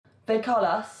They call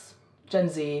us, Gen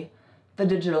Z, the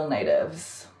digital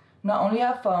natives. Not only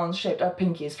have phones shaped our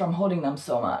pinkies from holding them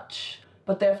so much,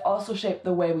 but they have also shaped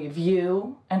the way we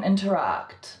view and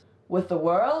interact with the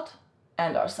world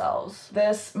and ourselves.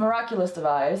 This miraculous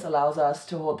device allows us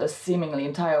to hold this seemingly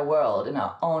entire world in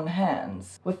our own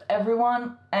hands, with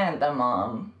everyone and their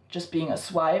mom just being a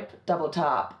swipe, double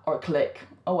tap, or click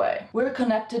away. We're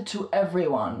connected to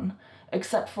everyone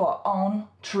except for our own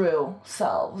true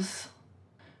selves.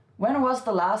 When was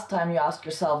the last time you asked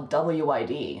yourself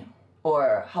WID?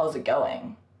 Or how's it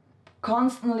going?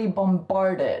 Constantly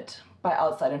bombarded by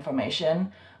outside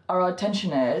information, our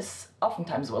attention is,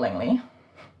 oftentimes willingly,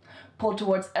 pulled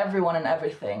towards everyone and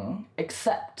everything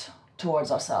except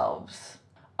towards ourselves.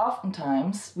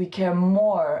 Oftentimes, we care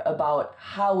more about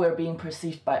how we're being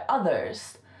perceived by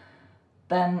others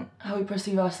than how we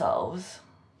perceive ourselves.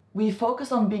 We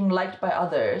focus on being liked by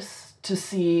others to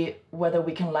see whether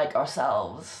we can like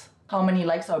ourselves. How many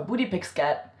likes our booty pics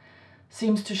get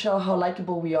seems to show how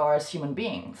likable we are as human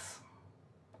beings.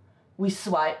 We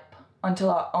swipe until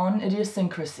our own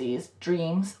idiosyncrasies,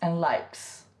 dreams, and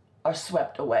likes are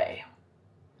swept away.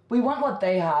 We want what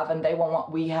they have and they want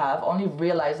what we have, only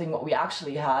realizing what we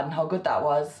actually had and how good that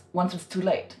was once it's too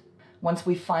late. Once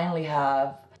we finally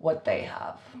have what they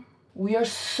have. We are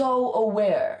so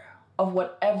aware of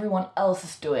what everyone else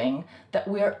is doing that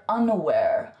we are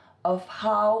unaware of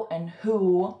how and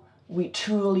who we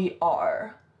truly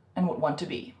are and would want to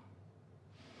be.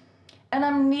 And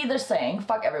I'm neither saying,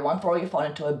 fuck everyone, throw your phone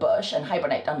into a bush and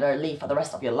hibernate under a leaf for the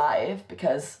rest of your life,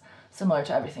 because similar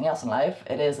to everything else in life,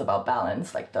 it is about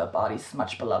balance, like the body's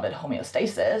much beloved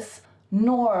homeostasis.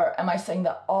 Nor am I saying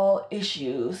that all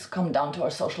issues come down to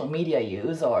our social media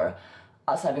use or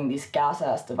us having these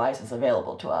gas-ass devices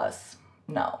available to us.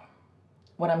 No.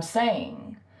 What I'm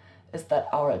saying is that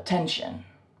our attention,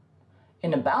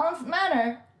 in a balanced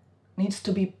manner, needs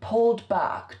to be pulled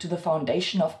back to the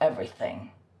foundation of everything.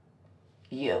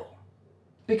 You.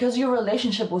 Because your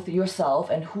relationship with yourself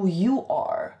and who you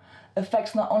are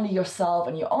affects not only yourself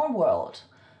and your own world,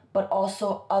 but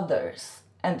also others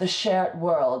and the shared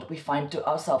world we find to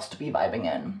ourselves to be vibing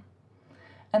in.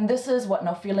 And this is what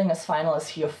No Feeling Is Final is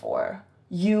here for.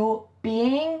 You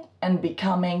being and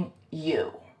becoming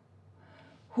you.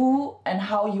 Who and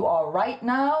how you are right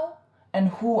now, and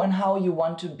who and how you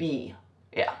want to be.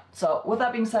 Yeah, so with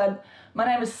that being said, my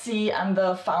name is C. I'm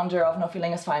the founder of No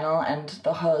Feeling Is Final and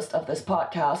the host of this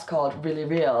podcast called Really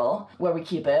Real, where we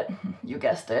keep it, you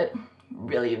guessed it,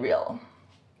 really real.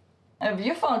 If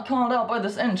you felt called out by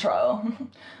this intro,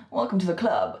 welcome to the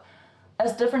club.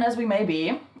 As different as we may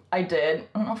be, I did,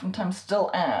 and oftentimes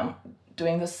still am,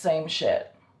 doing the same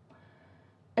shit.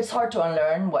 It's hard to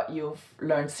unlearn what you've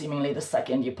learned seemingly the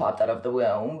second you popped out of the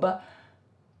womb,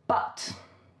 but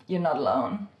you're not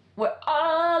alone. We're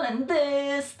all in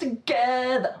this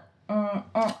together.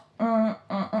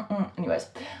 Anyways,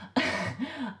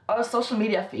 our social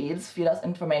media feeds feed us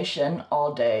information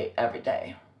all day, every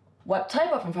day. What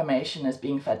type of information is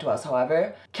being fed to us,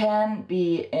 however, can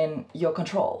be in your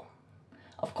control.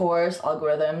 Of course,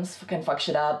 algorithms can fuck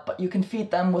shit up, but you can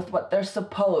feed them with what they're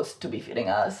supposed to be feeding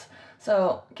us.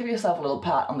 So give yourself a little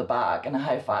pat on the back and a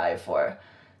high five for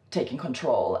taking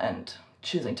control and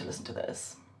choosing to listen to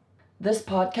this. This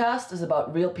podcast is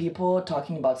about real people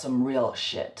talking about some real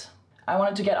shit. I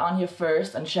wanted to get on here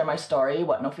first and share my story,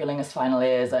 what No Feeling Is Final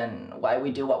is, and why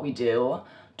we do what we do,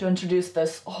 to introduce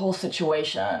this whole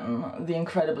situation the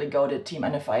incredibly goated Team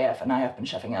NFIF and I have been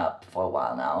chefing up for a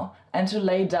while now, and to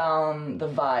lay down the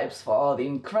vibes for all the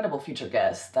incredible future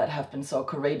guests that have been so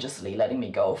courageously letting me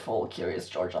go full Curious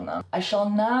George on them. I shall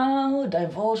now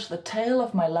divulge the tale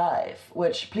of my life,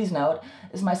 which, please note,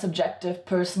 is my subjective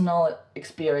personal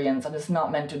experience and is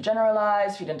not meant to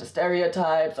generalize, feed into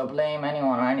stereotypes, or blame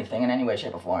anyone or anything in any way,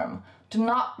 shape, or form. To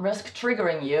not risk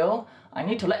triggering you, I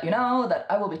need to let you know that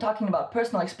I will be talking about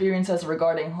personal experiences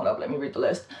regarding, hold up, let me read the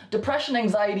list, depression,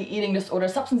 anxiety, eating disorder,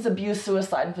 substance abuse,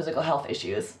 suicide, and physical health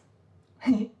issues.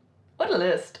 What a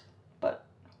list, but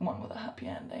one with a happy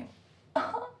ending.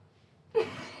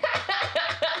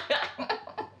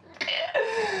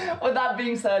 With that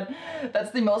being said,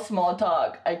 that's the most small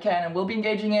talk I can and will be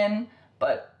engaging in,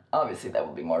 but obviously there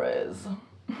will be more is.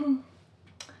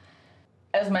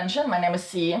 As mentioned, my name is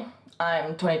C.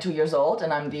 I'm 22 years old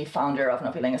and I'm the founder of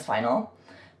No Feeling Is Final.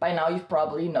 By now you've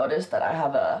probably noticed that I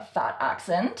have a fat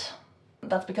accent.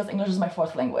 That's because English is my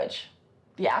fourth language.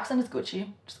 The accent is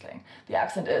Gucci. Just kidding. The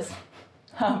accent is,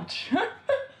 ouch,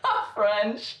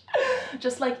 French.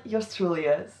 Just like yours truly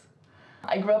is.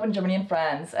 I grew up in Germany and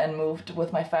France and moved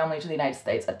with my family to the United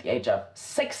States at the age of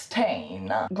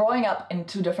 16. Growing up in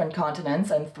 2 different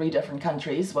continents and 3 different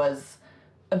countries was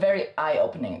a very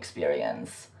eye-opening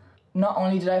experience. Not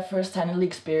only did I first-handedly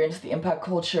experience the impact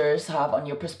cultures have on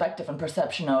your perspective and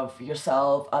perception of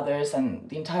yourself, others, and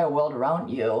the entire world around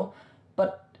you,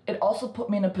 but it also put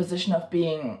me in a position of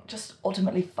being just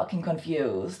ultimately fucking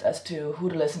confused as to who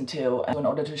to listen to in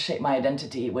order to shape my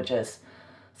identity, which is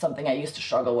something I used to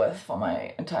struggle with for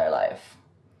my entire life.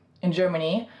 In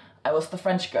Germany, I was the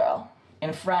French girl.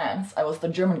 In France, I was the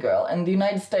German girl. In the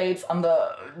United States, I'm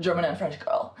the German and French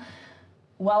girl.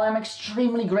 While I'm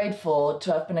extremely grateful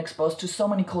to have been exposed to so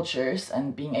many cultures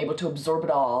and being able to absorb it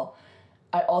all,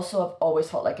 I also have always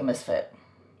felt like a misfit,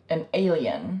 an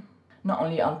alien, not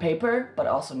only on paper, but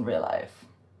also in real life.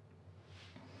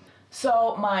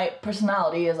 So my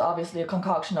personality is obviously a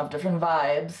concoction of different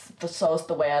vibes. So is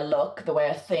the way I look, the way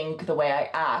I think, the way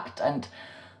I act, and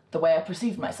the way I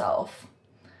perceive myself.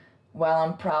 While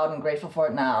I'm proud and grateful for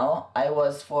it now, I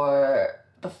was for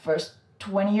the first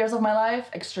 20 years of my life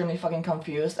extremely fucking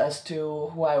confused as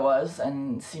to who I was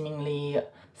and seemingly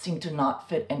seemed to not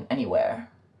fit in anywhere.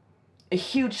 A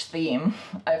huge theme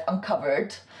I've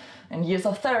uncovered in years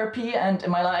of therapy and in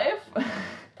my life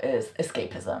is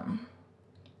escapism.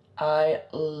 I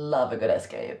love a good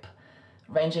escape,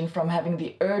 ranging from having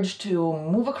the urge to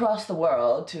move across the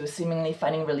world to seemingly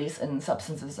finding release in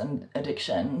substances and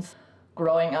addictions.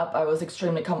 Growing up, I was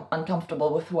extremely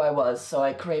uncomfortable with who I was, so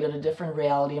I created a different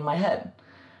reality in my head.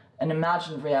 An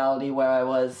imagined reality where I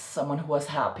was someone who was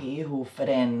happy, who fit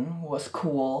in, who was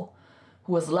cool,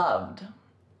 who was loved.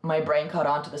 My brain caught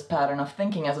on to this pattern of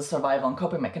thinking as a survival and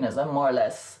coping mechanism, more or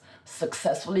less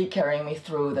successfully carrying me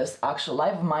through this actual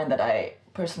life of mine that I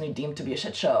personally deemed to be a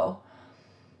shit show.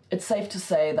 It's safe to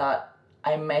say that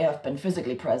I may have been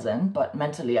physically present, but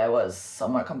mentally I was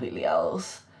somewhere completely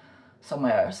else.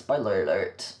 Somewhere, spoiler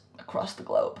alert, across the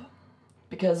globe.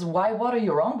 Because why water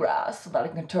your own grass so that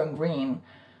it can turn green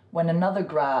when another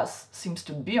grass seems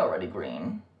to be already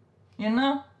green? You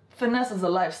know, finesse is a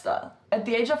lifestyle. At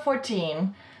the age of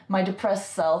 14, my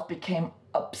depressed self became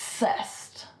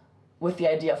obsessed with the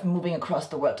idea of moving across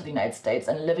the world to the United States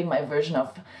and living my version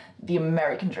of the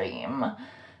American dream.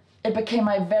 It became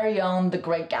my very own The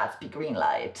Great Gatsby green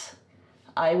light.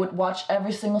 I would watch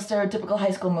every single stereotypical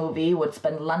high school movie, would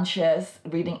spend lunches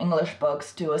reading English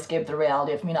books to escape the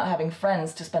reality of me not having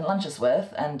friends to spend lunches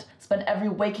with, and spend every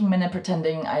waking minute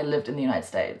pretending I lived in the United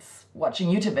States. Watching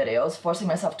YouTube videos, forcing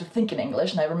myself to think in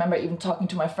English, and I remember even talking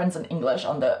to my friends in English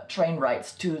on the train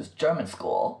rides to German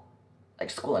school.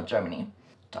 Like school in Germany.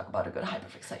 Talk about a good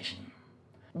hyperfixation.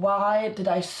 Why did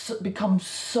I become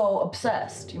so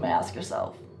obsessed, you may ask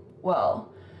yourself?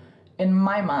 Well, in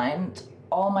my mind,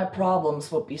 all my problems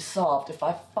would be solved if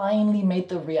I finally made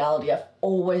the reality I've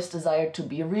always desired to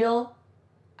be real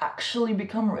actually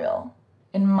become real.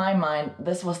 In my mind,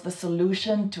 this was the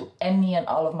solution to any and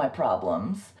all of my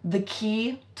problems. The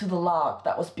key to the lock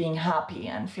that was being happy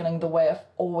and feeling the way I've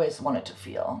always wanted to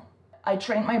feel. I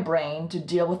trained my brain to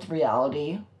deal with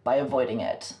reality by avoiding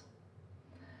it.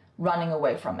 Running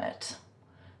away from it.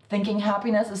 Thinking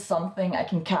happiness is something I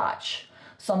can catch.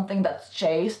 Something that's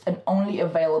chased and only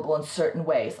available in certain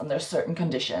ways under certain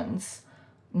conditions.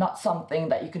 Not something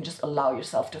that you can just allow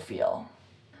yourself to feel.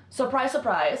 Surprise,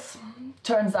 surprise.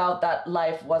 Turns out that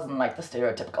life wasn't like the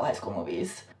stereotypical high school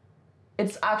movies.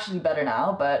 It's actually better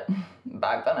now, but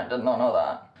back then I did not know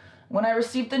that. When I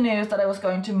received the news that I was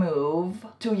going to move,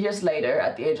 2 years later,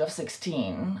 at the age of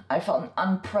 16, I felt an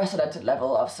unprecedented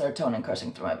level of serotonin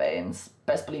coursing through my veins.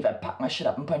 Best believe I packed my shit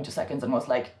up in 0.2 seconds and was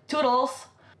like, toodles!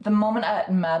 The moment I had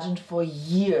imagined for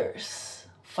years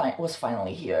was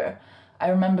finally here. I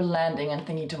remember landing and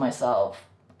thinking to myself,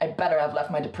 I better have left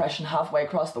my depression halfway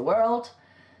across the world.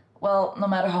 Well, no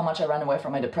matter how much I ran away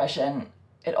from my depression,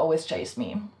 it always chased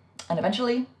me. And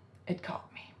eventually, it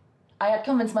caught me. I had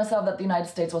convinced myself that the United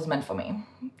States was meant for me,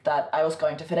 that I was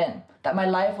going to fit in, that my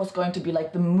life was going to be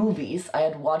like the movies I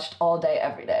had watched all day,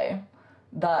 every day.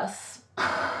 Thus,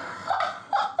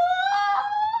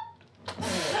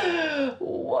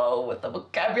 whoa, with the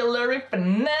vocabulary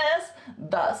finesse.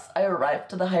 Thus, I arrived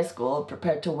to the high school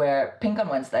prepared to wear pink on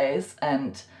Wednesdays,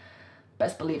 and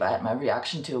best believe I had my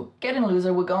reaction to, get in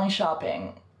loser, we're going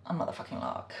shopping, a motherfucking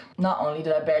lock. Not only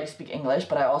did I barely speak English,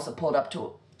 but I also pulled up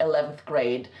to 11th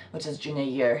grade, which is junior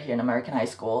year here in American high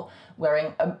school,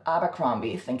 wearing an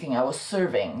Abercrombie, thinking I was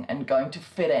serving and going to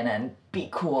fit in and be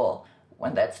cool,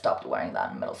 when they'd stopped wearing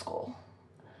that in middle school.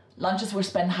 Lunches were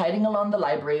spent hiding along the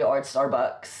library or at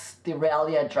Starbucks. The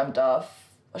reality I dreamt of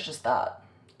was just that,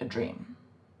 a dream.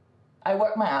 I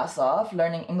worked my ass off,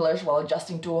 learning English while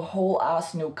adjusting to a whole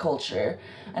ass new culture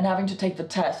and having to take the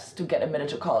tests to get admitted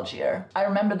to college here. I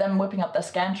remember them whipping up their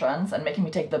Scantrons and making me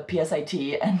take the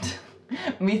PSAT, and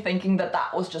Me thinking that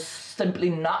that was just simply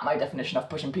not my definition of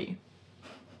pushing P.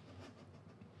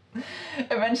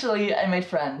 Eventually, I made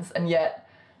friends, and yet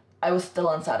I was still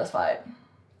unsatisfied.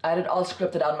 I had it all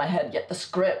scripted out in my head, yet the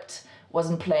script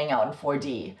wasn't playing out in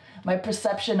 4D. My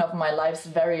perception of my life's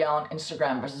very own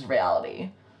Instagram versus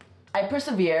reality. I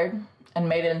persevered and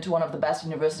made it into one of the best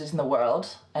universities in the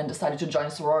world and decided to join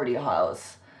a sorority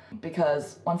house.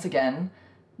 Because, once again,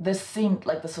 this seemed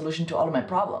like the solution to all of my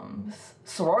problems.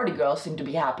 Sorority girls seemed to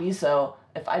be happy, so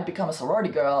if I'd become a sorority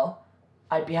girl,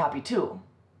 I'd be happy too.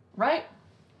 Right?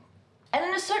 And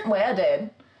in a certain way I did.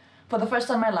 For the first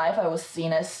time in my life, I was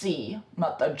seen as C,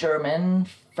 not the German,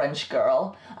 French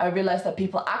girl. I realized that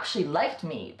people actually liked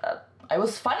me, that I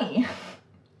was funny.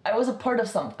 I was a part of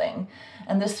something,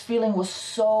 and this feeling was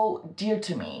so dear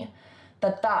to me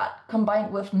that,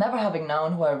 combined with never having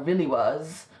known who I really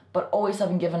was, but always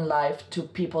having given life to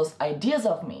people's ideas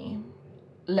of me,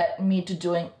 led me to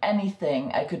doing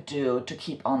anything I could do to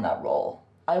keep on that role.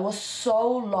 I was so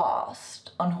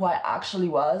lost on who I actually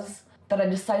was that I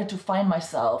decided to find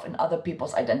myself in other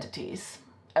people's identities.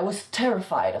 I was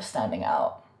terrified of standing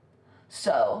out.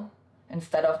 So,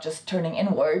 instead of just turning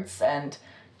inwards and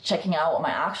checking out what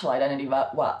my actual identity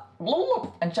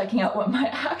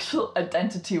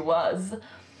was,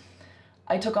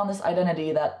 I took on this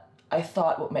identity that I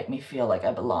thought would make me feel like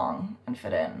I belong and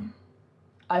fit in.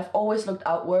 I've always looked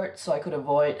outward so I could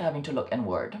avoid having to look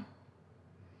inward.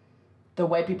 The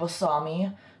way people saw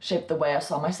me shaped the way I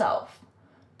saw myself.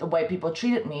 The way people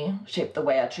treated me shaped the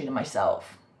way I treated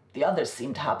myself. The others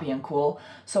seemed happy and cool,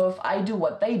 so if I do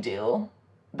what they do,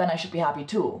 then I should be happy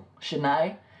too, shouldn't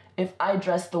I? If I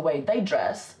dress the way they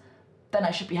dress, then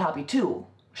I should be happy too,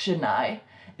 shouldn't I?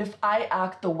 If I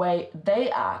act the way they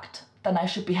act, then I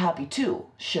should be happy too,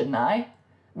 shouldn't I?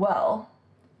 Well,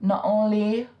 not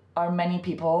only are many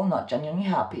people not genuinely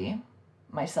happy,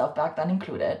 myself back then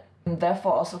included, and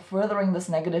therefore also furthering this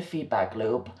negative feedback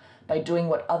loop by doing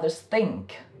what others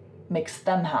think makes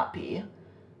them happy,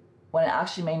 when it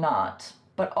actually may not.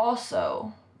 But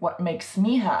also, what makes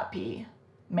me happy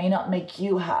may not make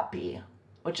you happy,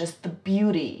 which is the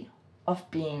beauty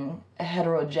of being a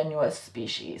heterogeneous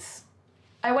species.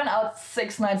 I went out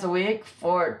 6 nights a week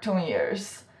for 2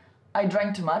 years. I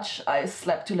drank too much, I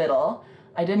slept too little,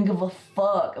 I didn't give a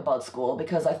fuck about school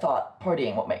because I thought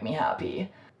partying would make me happy.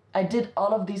 I did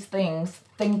all of these things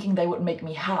thinking they would make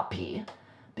me happy,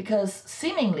 because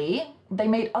seemingly they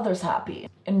made others happy.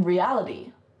 In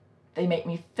reality, they made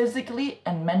me physically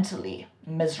and mentally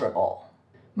miserable.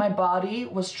 My body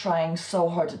was trying so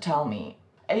hard to tell me,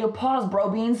 "Hey, pause, bro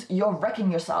beans, you're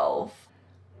wrecking yourself."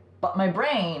 But my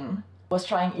brain was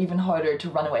trying even harder to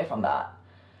run away from that.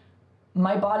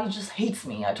 My body just hates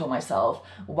me, I told myself.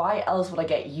 Why else would I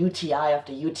get UTI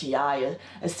after UTI,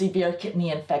 a severe kidney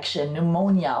infection,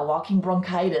 pneumonia, walking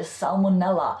bronchitis,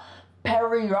 salmonella,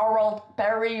 perioral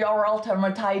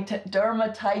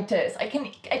dermatitis. I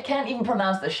can't even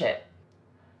pronounce this shit.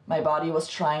 My body was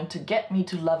trying to get me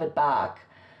to love it back,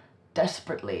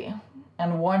 desperately,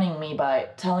 and warning me by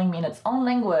telling me in its own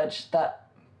language that,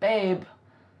 babe,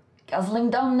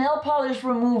 guzzling down nail polish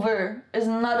remover is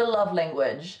not a love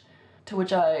language. To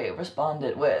which I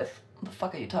responded with, "What the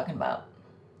fuck are you talking about?"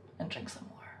 and drank some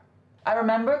more. I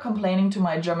remember complaining to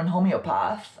my German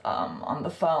homeopath on the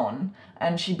phone,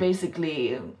 and she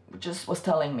basically just was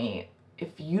telling me,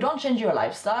 if you don't change your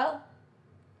lifestyle,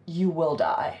 you will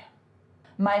die.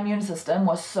 My immune system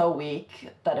was so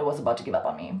weak that it was about to give up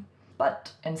on me.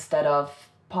 But instead of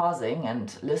pausing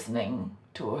and listening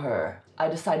to her, I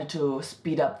decided to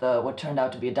speed up what turned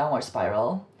out to be a downward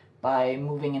spiral by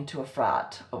moving into a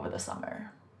frat over the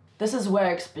summer. This is where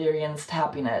I experienced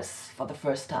happiness for the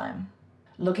first time.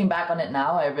 Looking back on it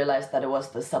now, I realized that it was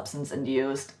the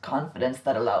substance-induced confidence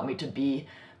that allowed me to be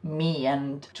me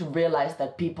and to realize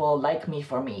that people like me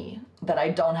for me, that I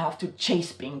don't have to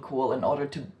chase being cool in order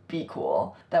to be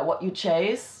cool, that what you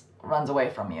chase runs away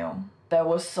from you. There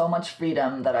was so much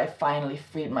freedom that I finally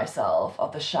freed myself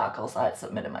of the shackles I had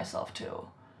submitted myself to.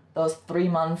 Those 3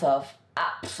 months of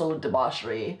absolute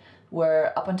debauchery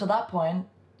were, up until that point,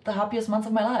 the happiest months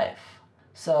of my life.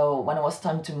 So when it was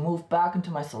time to move back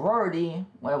into my sorority,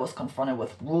 where I was confronted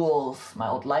with rules, my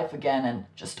old life again, and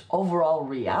just overall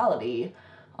reality,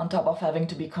 on top of having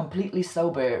to be completely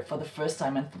sober for the first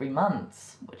time in 3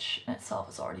 months, which in itself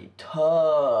is already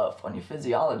tough on your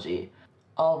physiology,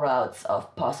 all routes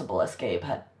of possible escape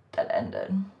had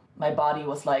ended. My body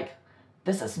was like,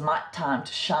 "This is my time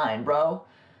to shine, bro."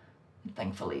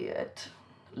 Thankfully, it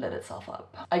lit itself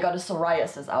up. I got a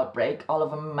psoriasis outbreak all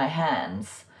over my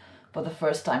hands for the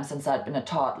first time since I'd been a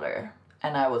toddler,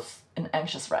 and I was an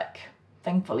anxious wreck.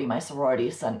 Thankfully, my sorority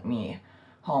sent me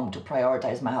home to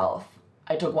prioritize my health.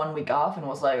 I took 1 week off and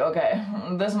was like, okay,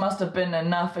 this must have been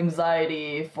enough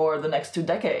anxiety for the next 2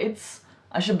 decades.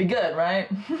 I should be good, right?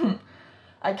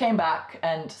 I came back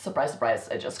and surprise, surprise,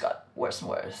 it just got worse and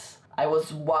worse. I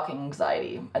was walking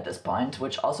anxiety at this point,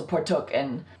 which also partook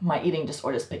in my eating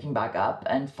disorders picking back up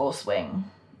and full swing.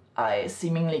 I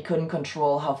seemingly couldn't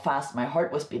control how fast my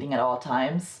heart was beating at all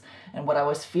times and what I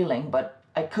was feeling, but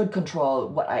I could control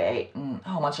what I ate and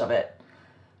how much of it.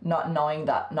 Not knowing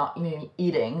that not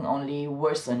eating only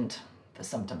worsened the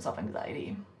symptoms of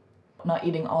anxiety. Not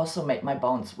eating also made my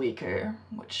bones weaker,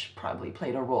 which probably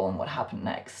played a role in what happened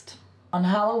next. On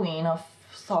Halloween of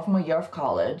sophomore year of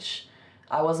college,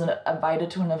 I was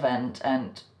invited to an event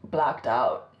and blacked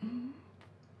out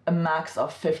a max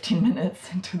of 15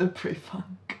 minutes into the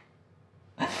pre-funk.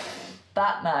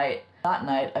 That night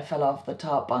I fell off the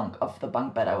top bunk of the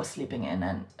bunk bed I was sleeping in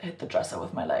and hit the dresser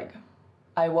with my leg.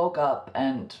 I woke up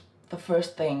and the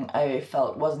first thing I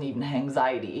felt wasn't even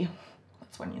anxiety,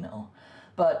 that's when you know,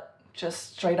 but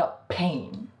just straight up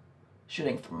pain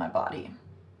shooting through my body.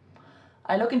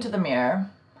 I look into the mirror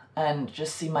and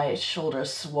just see my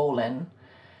shoulders swollen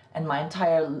and my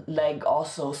entire leg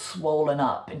also swollen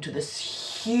up into this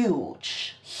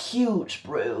huge, huge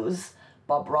bruise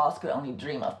Bob Ross could only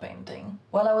dream of painting.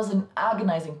 While I was in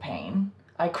agonizing pain,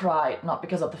 I cried not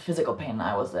because of the physical pain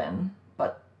I was in,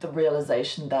 but the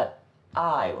realization that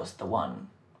I was the one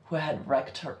who had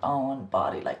wrecked her own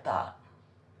body like that.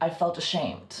 I felt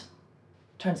ashamed.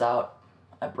 Turns out,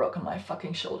 I'd broken my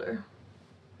fucking shoulder.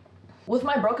 With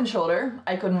my broken shoulder,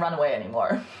 I couldn't run away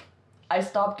anymore. I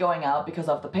stopped going out because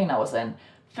of the pain I was in,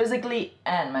 physically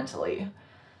and mentally.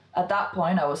 At that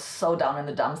point, I was so down in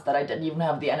the dumps that I didn't even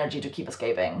have the energy to keep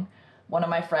escaping. One of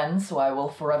my friends, who I will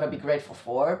forever be grateful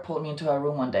for, pulled me into her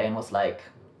room one day and was like,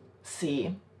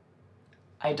 "See,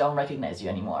 I don't recognize you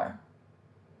anymore.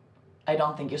 I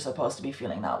don't think you're supposed to be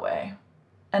feeling that way."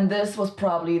 And this was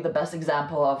probably the best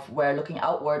example of where looking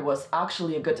outward was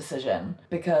actually a good decision,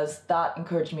 because that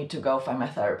encouraged me to go find my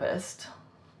therapist.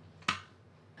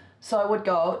 So I would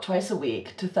go twice a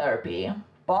week to therapy,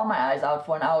 bawl my eyes out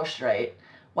for an hour straight,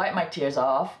 wipe my tears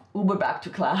off, Uber back to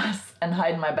class, and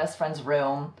hide in my best friend's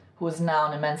room, who is now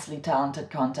an immensely talented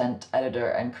content editor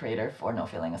and creator for No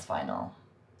Feeling Is Final.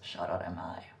 Shout out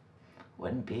MI.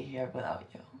 Wouldn't be here without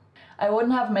you. I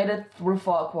wouldn't have made it through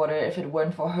fall quarter if it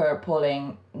weren't for her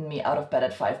pulling me out of bed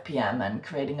at 5 p.m. and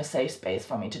creating a safe space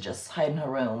for me to just hide in her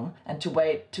room and to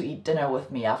wait to eat dinner with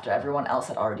me after everyone else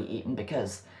had already eaten,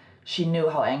 because she knew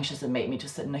how anxious it made me to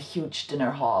sit in a huge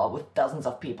dinner hall with dozens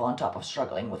of people on top of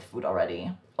struggling with food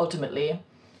already. Ultimately,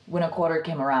 winter quarter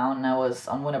came around and I was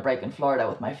on winter break in Florida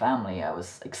with my family. I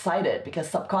was excited because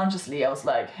subconsciously I was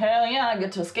like, hell yeah, I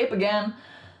get to escape again.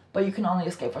 But you can only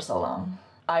escape for so long.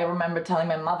 I remember telling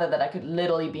my mother that I could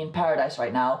literally be in paradise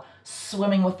right now,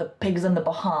 swimming with the pigs in the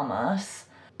Bahamas,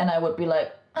 and I would be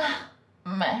like,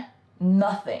 meh,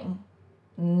 nothing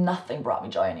brought me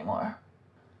joy anymore.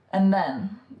 And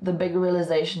then the big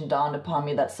realization dawned upon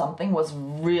me that something was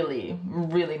really,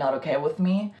 really not okay with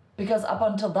me, because up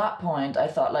until that point I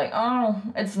thought like, oh,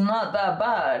 it's not that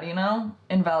bad, you know?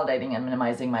 Invalidating and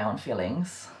minimizing my own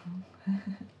feelings.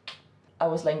 I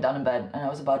was laying down in bed and I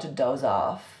was about to doze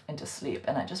off into sleep,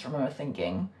 and I just remember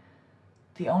thinking,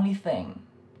 the only thing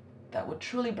that would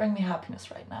truly bring me happiness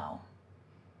right now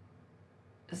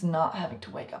is not having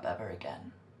to wake up ever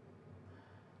again.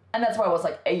 And that's why I was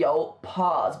like, hey yo,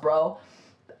 pause, bro.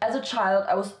 As a child,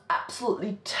 I was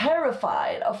absolutely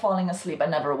terrified of falling asleep and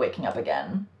never waking up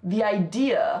again. The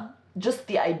idea, just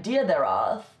the idea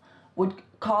thereof, would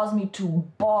cause me to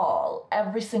bawl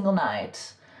every single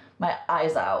night, my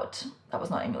eyes out. That was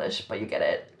not English, but you get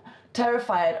it.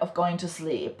 Terrified of going to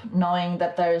sleep, knowing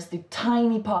that there's the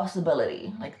tiny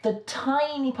possibility, like the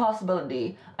tiny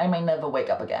possibility, I may never wake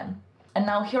up again. And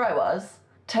now here I was,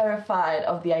 terrified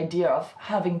of the idea of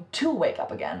having to wake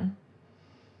up again.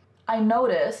 I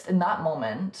noticed in that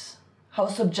moment how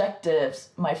subjective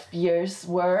my fears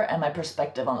were and my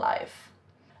perspective on life.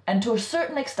 And to a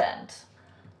certain extent,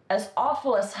 as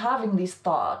awful as having these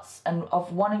thoughts and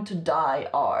of wanting to die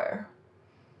are,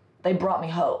 they brought me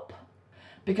hope.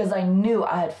 Because I knew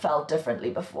I had felt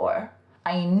differently before.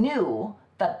 I knew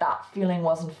that that feeling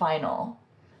wasn't final.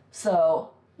 So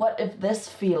what if this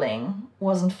feeling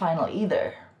wasn't final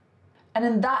either? And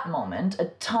in that moment, a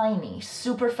tiny,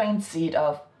 super faint seed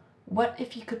of, what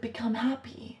if you could become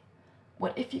happy?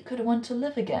 What if you could want to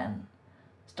live again?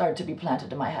 Started to be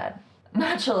planted in my head.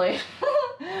 Naturally,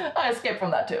 I escaped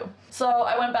from that too. So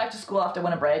I went back to school after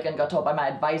winter break and got told by my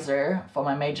advisor for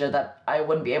my major that I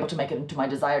wouldn't be able to make it into my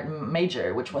desired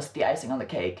major, which was the icing on the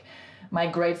cake. My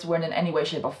grades weren't in any way,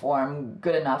 shape, or form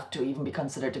good enough to even be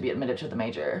considered to be admitted to the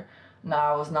major.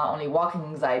 Now I was not only walking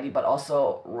anxiety, but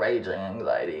also raging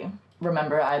anxiety.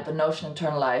 Remember, I had the notion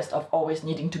internalized of always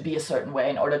needing to be a certain way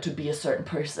in order to be a certain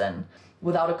person.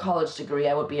 Without a college degree,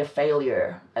 I would be a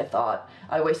failure, I thought.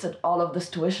 I wasted all of this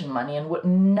tuition money and would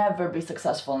never be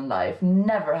successful in life,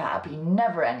 never happy,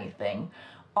 never anything.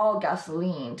 All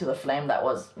gasoline to the flame that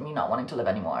was me not wanting to live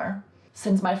anymore.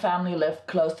 Since my family lived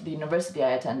close to the university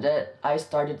I attended, I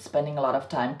started spending a lot of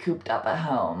time cooped up at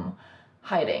home,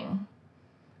 hiding.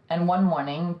 And one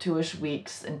morning, 2-ish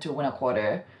weeks into winter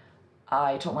quarter,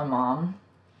 I told my mom,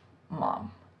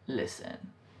 "Mom,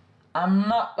 listen, I'm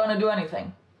not gonna do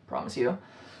anything, promise you,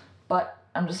 but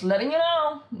I'm just letting you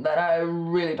know that I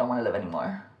really don't want to live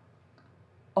anymore."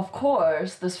 Of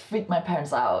course, this freaked my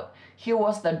parents out. Here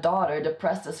was their daughter,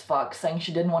 depressed as fuck, saying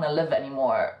she didn't want to live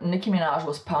anymore. Nicki Minaj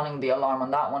was pounding the alarm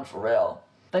on that one for real.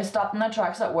 They stopped in their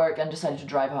tracks at work and decided to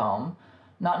drive home.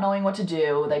 Not knowing what to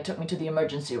do, they took me to the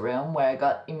emergency room, where I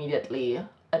got immediately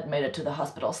admitted to the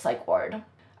hospital psych ward.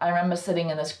 I remember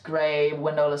sitting in this gray,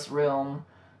 windowless room,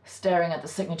 staring at the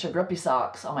signature grippy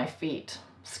socks on my feet,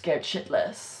 scared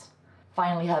shitless.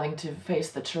 Finally having to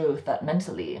face the truth that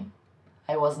mentally,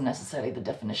 I wasn't necessarily the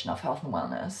definition of health and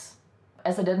wellness.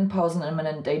 As I didn't pose an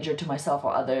imminent danger to myself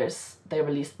or others, they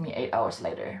released me 8 hours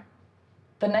later.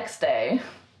 The next day,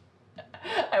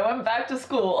 I went back to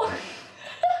school.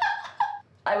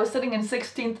 I was sitting in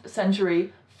 16th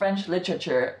century French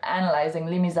literature analyzing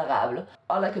Les Miserables.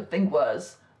 All I could think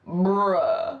was,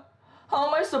 bruh, how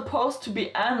am I supposed to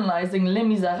be analyzing Les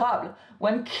Miserables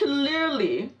when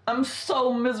clearly I'm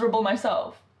so miserable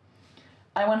myself?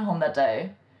 I went home that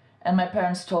day, and my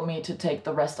parents told me to take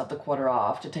the rest of the quarter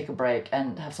off, to take a break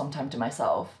and have some time to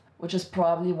myself, which is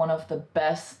probably one of the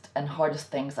best and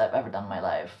hardest things I've ever done in my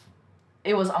life.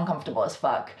 It was uncomfortable as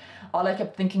fuck. All I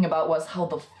kept thinking about was how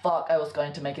the fuck I was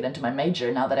going to make it into my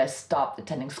major now that I stopped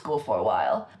attending school for a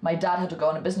while. My dad had to go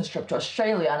on a business trip to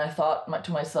Australia, and I thought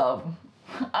to myself,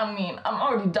 I mean, I'm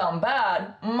already down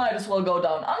bad, might as well go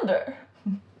down under.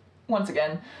 Once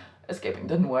again, escaping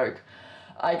didn't work.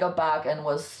 I got back and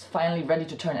was finally ready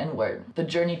to turn inward. The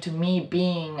journey to me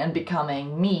being and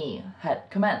becoming me had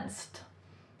commenced.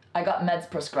 I got meds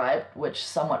prescribed, which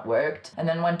somewhat worked, and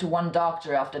then went to one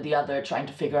doctor after the other trying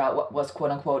to figure out what was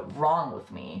quote-unquote wrong with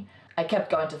me. I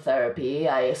kept going to therapy,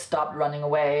 I stopped running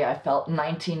away, I felt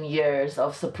 19 years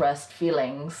of suppressed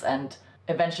feelings, and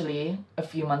eventually, a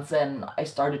few months in, I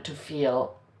started to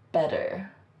feel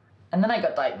better. And then I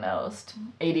got diagnosed.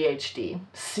 ADHD,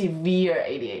 severe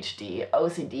ADHD,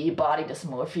 OCD, body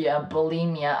dysmorphia,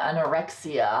 bulimia,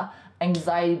 anorexia,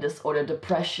 anxiety disorder,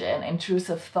 depression,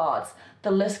 intrusive thoughts.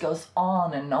 The list goes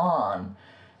on.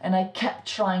 And I kept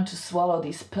trying to swallow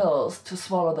these pills to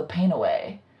swallow the pain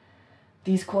away.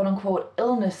 These quote-unquote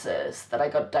illnesses that I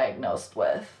got diagnosed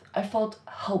with, I felt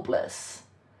hopeless.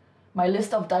 My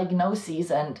list of diagnoses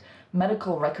and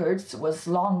medical records was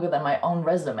longer than my own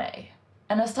resume.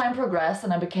 And as time progressed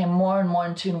and I became more and more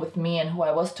in tune with me and who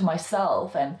I was to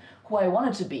myself and who I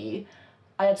wanted to be,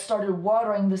 I had started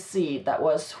watering the seed that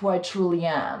was who I truly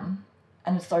am,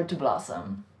 and it started to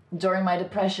blossom. During my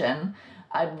depression,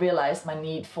 I'd realized my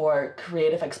need for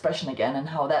creative expression again and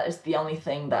how that is the only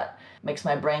thing that makes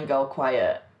my brain go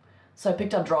quiet. So I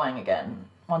picked up drawing again.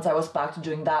 Once I was back to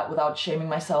doing that without shaming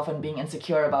myself and being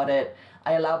insecure about it,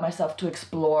 I allowed myself to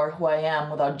explore who I am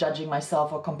without judging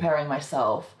myself or comparing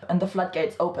myself. And the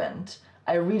floodgates opened.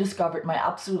 I rediscovered my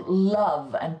absolute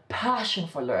love and passion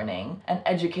for learning and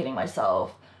educating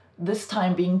myself. This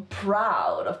time being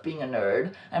proud of being a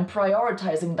nerd and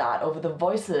prioritizing that over the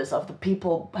voices of the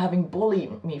people having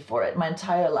bullied me for it my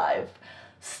entire life,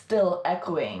 still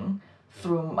echoing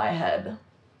through my head.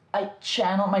 I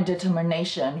channeled my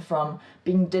determination from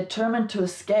being determined to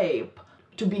escape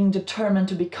to being determined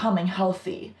to becoming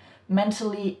healthy,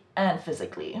 mentally and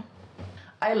physically.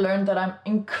 I learned that I'm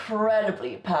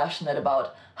incredibly passionate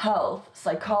about health,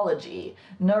 psychology,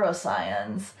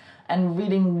 neuroscience, and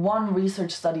reading one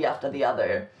research study after the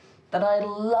other, that I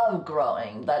love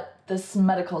growing, that this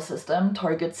medical system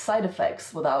targets side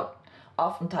effects without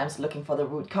oftentimes looking for the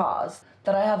root cause,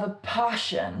 that I have a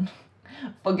passion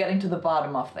for getting to the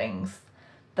bottom of things,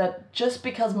 that just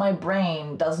because my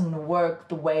brain doesn't work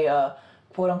the way a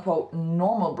quote-unquote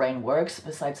normal brain works,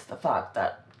 besides the fact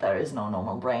that there is no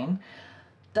normal brain,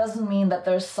 doesn't mean that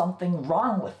there's something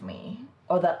wrong with me,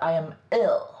 or that I am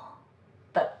ill,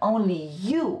 that only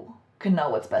you can know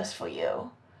what's best for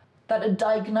you, that a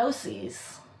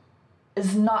diagnosis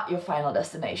is not your final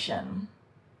destination.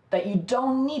 That you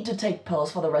don't need to take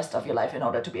pills for the rest of your life in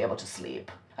order to be able to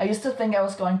sleep. I used to think I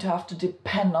was going to have to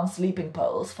depend on sleeping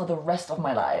pills for the rest of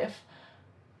my life.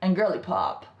 And girly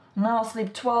pop. Now I'll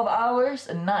sleep 12 hours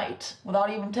a night without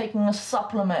even taking a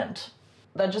supplement.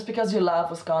 That just because your love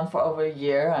was gone for over a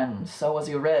year and so was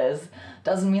your Riz,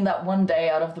 doesn't mean that one day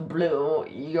out of the blue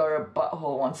your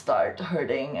butthole won't start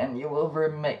hurting and you won't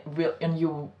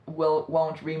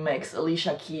remix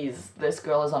Alicia Keys' "This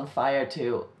Girl Is on Fire"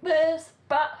 to "This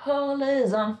Butthole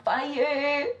Is on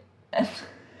Fire" and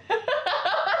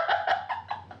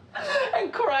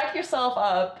and crack yourself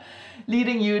up,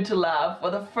 leading you to laugh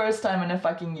for the first time in a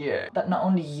fucking year. That not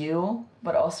only you,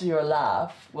 but also your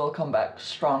laugh will come back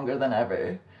stronger than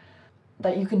ever.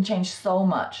 That you can change so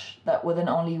much that within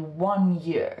only 1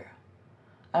 year,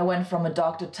 I went from a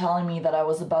doctor telling me that I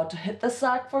was about to hit the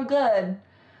sack for good,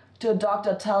 to a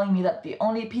doctor telling me that the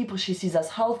only people she sees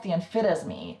as healthy and fit as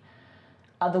me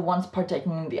are the ones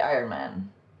partaking in the Ironman.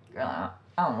 Girl,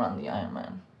 I don't run the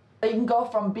Ironman. You can go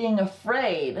from being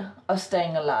afraid of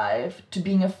staying alive to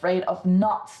being afraid of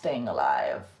not staying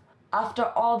alive. After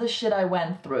all the shit I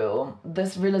went through,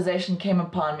 this realization came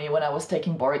upon me when I was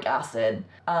taking boric acid.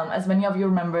 As many of you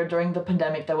remember, during the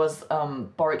pandemic there was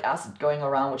boric acid going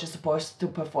around, which is supposed to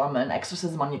perform an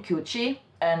exorcism on your coochie.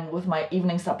 And with my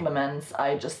evening supplements,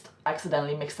 I just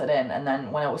accidentally mixed it in. And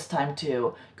then when it was time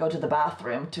to go to the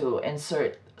bathroom to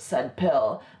insert said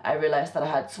pill, I realized that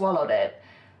I had swallowed it.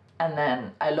 And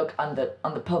then I look on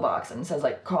the pill box and it says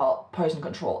like, call poison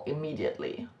control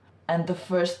immediately. And the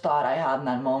first thought I had in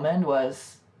that moment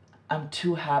was, I'm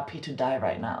too happy to die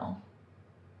right now.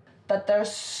 That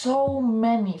there's so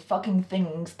many fucking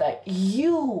things that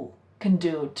you can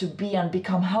do to be and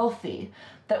become healthy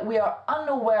that we are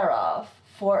unaware of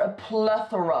for a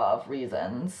plethora of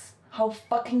reasons. How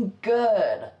fucking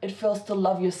good it feels to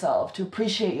love yourself, to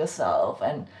appreciate yourself,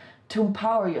 and to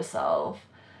empower yourself.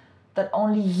 That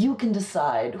only you can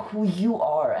decide who you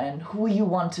are and who you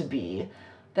want to be.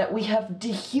 That we have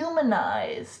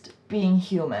dehumanized being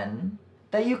human.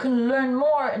 That you can learn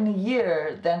more in a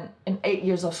year than in 8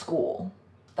 years of school.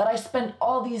 That I spent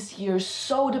all these years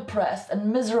so depressed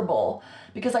and miserable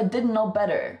because I didn't know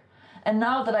better. And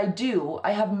now that I do,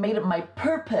 I have made it my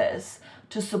purpose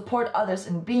to support others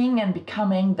in being and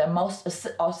becoming their most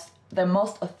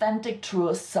authentic,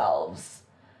 truest selves.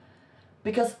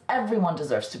 Because everyone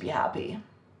deserves to be happy.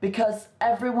 Because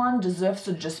everyone deserves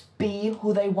to just be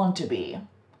who they want to be.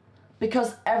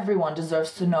 Because everyone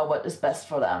deserves to know what is best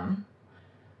for them.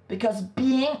 Because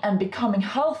being and becoming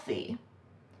healthy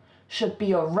should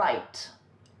be a right,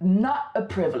 not a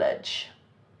privilege.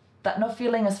 That no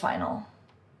feeling is final.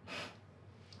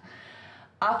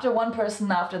 After one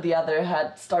person after the other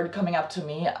had started coming up to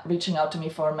me, reaching out to me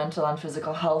for mental and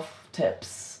physical health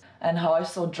tips, and how I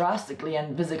so drastically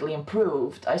and physically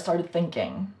improved, I started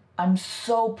thinking, I'm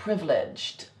so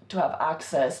privileged to have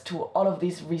access to all of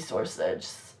these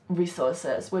resources,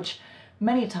 which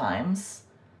many times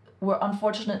were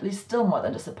unfortunately still more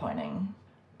than disappointing.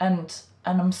 And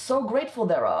I'm so grateful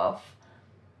thereof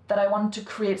that I wanted to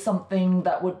create something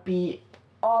that would be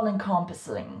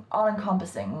all-encompassing,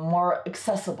 more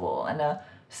accessible, and a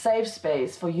safe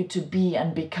space for you to be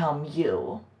and become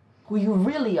you, who you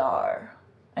really are,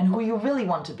 and who you really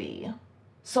want to be.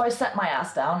 So I sat my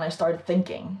ass down and I started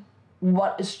thinking,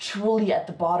 what is truly at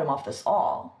the bottom of this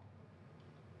all?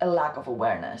 A lack of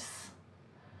awareness.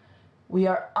 We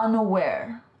are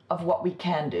unaware of what we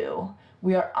can do.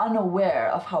 We are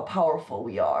unaware of how powerful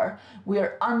we are. We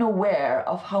are unaware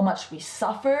of how much we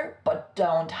suffer but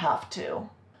don't have to.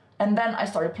 And then I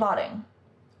started plotting.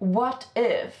 What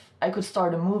if I could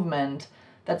start a movement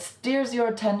that steers your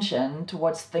attention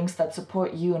towards things that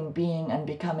support you in being and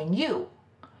becoming you?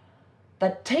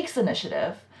 That takes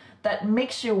initiative, that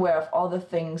makes you aware of all the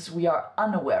things we are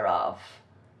unaware of.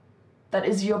 That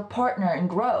is your partner in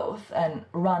growth and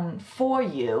run for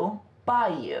you, by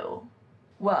you.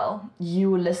 Well,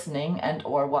 you listening and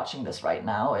or watching this right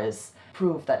now is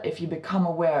proof that if you become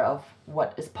aware of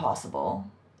what is possible,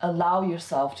 allow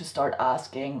yourself to start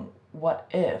asking, what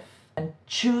if? And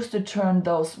choose to turn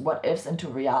those what ifs into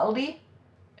reality,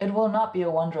 it will not be a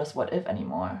wondrous what if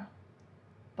anymore,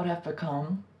 but have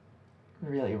become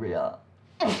really real.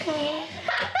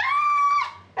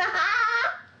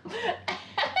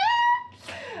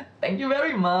 Thank you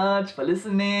very much for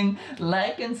listening.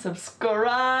 Like and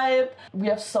subscribe. We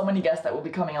have so many guests that will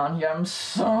be coming on here. I'm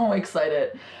so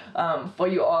excited for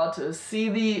you all to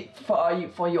see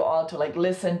for you all to like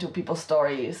listen to people's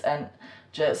stories and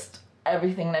just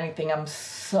everything and anything. I'm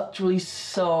truly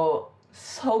so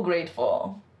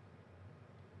grateful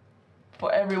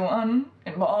for everyone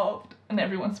involved. and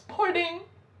everyone supporting.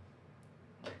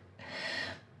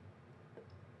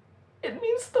 It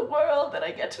means the world that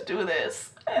I get to do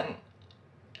this, and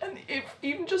if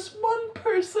even just one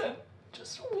person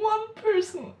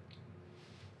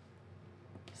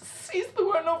sees the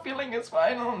word no feeling is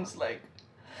final and is like,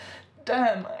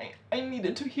 damn, I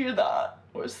needed to hear that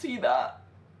or see that.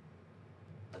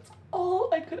 That's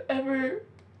all I could ever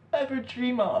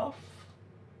dream of.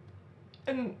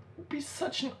 And be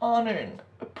such an honor and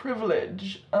a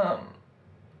privilege.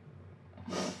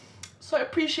 So I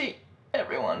appreciate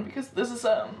everyone, because this is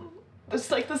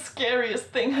like the scariest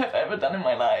thing I've ever done in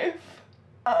my life.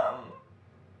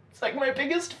 It's like my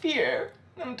biggest fear.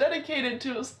 I'm dedicated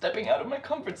to stepping out of my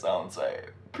comfort zone, so I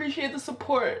appreciate the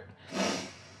support.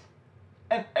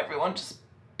 And everyone just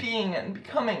being and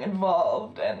becoming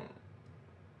involved and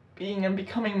being and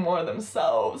becoming more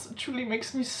themselves. It truly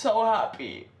makes me so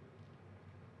happy.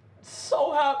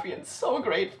 So happy and so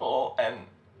grateful, and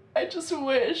I just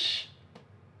wish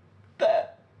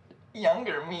that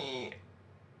younger me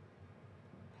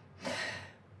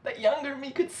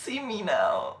could see me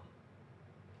now,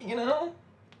 you know?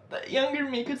 That younger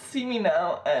me could see me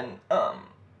now and,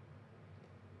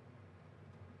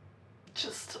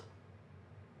 just,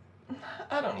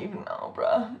 I don't even know,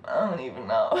 bruh. I don't even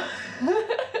know.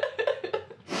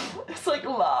 It's like a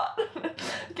lot.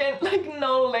 Can't, like,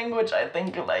 no language I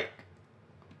think could, like,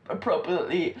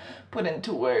 appropriately put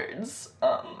into words,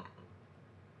 how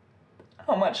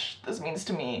much this means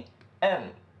to me,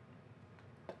 and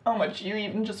how much you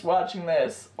even just watching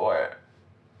this, or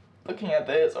looking at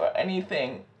this, or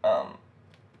anything,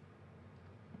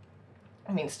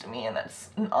 means to me, and that's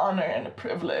an honor and a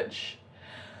privilege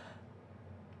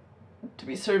to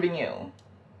be serving you.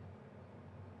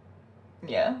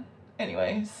 Yeah,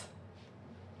 anyways.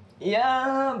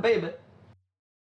 Yeah, baby.